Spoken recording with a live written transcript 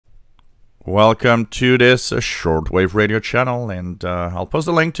Welcome to this shortwave radio channel, and I'll post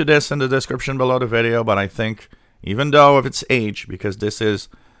a link to this in the description below the video. But I think, even though of its age, because this is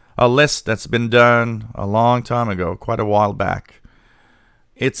a list that's been done a long time ago, quite a while back,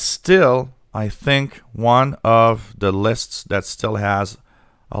 it's still, I think, one of the lists that still has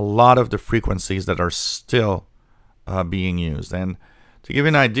a lot of the frequencies that are still being used. And to give you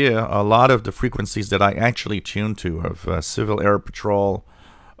an idea, a lot of the frequencies that I actually tune to of Civil Air Patrol,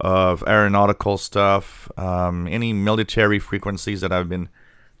 of aeronautical stuff, any military frequencies that I've been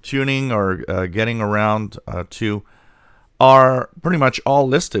tuning or getting around to are pretty much all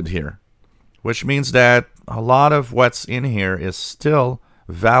listed here, which means that a lot of what's in here is still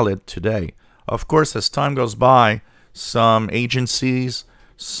valid today. Of course, as time goes by, some agencies,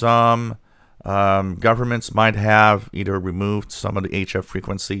 some governments might have either removed some of the HF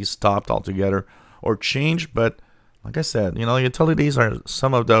frequencies, stopped altogether, or changed, but like I said, utilities are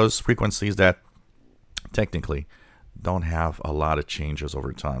some of those frequencies that technically don't have a lot of changes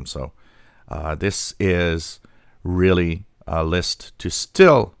over time. So this is really a list to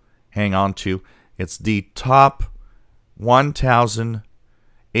still hang on to. It's the top 1,000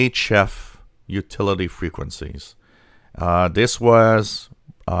 HF utility frequencies. This was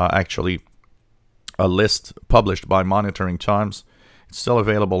actually a list published by Monitoring Times. It's still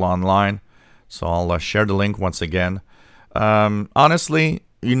available online. So I'll share the link once again. Honestly,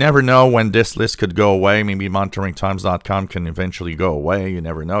 you never know when this list could go away. Maybe monitoringtimes.com can eventually go away. You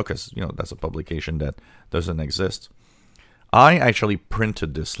never know, because that's a publication that doesn't exist. I actually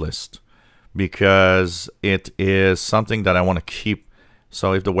printed this list because it is something that I want to keep.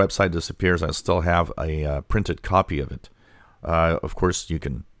 So if the website disappears, I still have a printed copy of it. Of course, you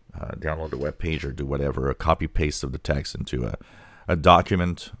can download the web page or do whatever, a copy paste of the text into a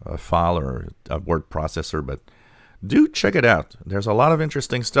document, a file, or a word processor, but do check it out. There's a lot of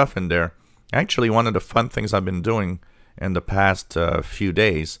interesting stuff in there. Actually, one of the fun things I've been doing in the past few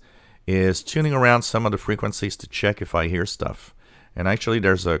days is tuning around some of the frequencies to check if I hear stuff. And actually,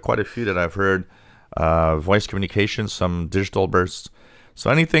 there's quite a few that I've heard. Voice communication, some digital bursts.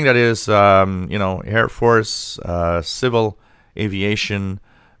 So anything that is, Air Force, civil aviation,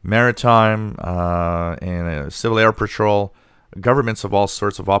 maritime, and Civil Air Patrol, governments of all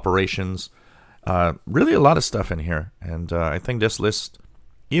sorts of operations, really a lot of stuff in here. And I think this list,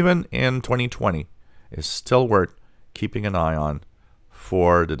 even in 2020, is still worth keeping an eye on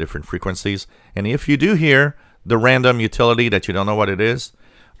for the different frequencies. And if you do hear the random utility that you don't know what it is,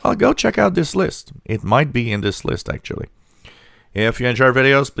 well, go check out this list. It might be in this list, actually. If you enjoy our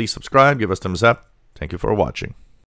videos, please subscribe, give us thumbs up. Thank you for watching.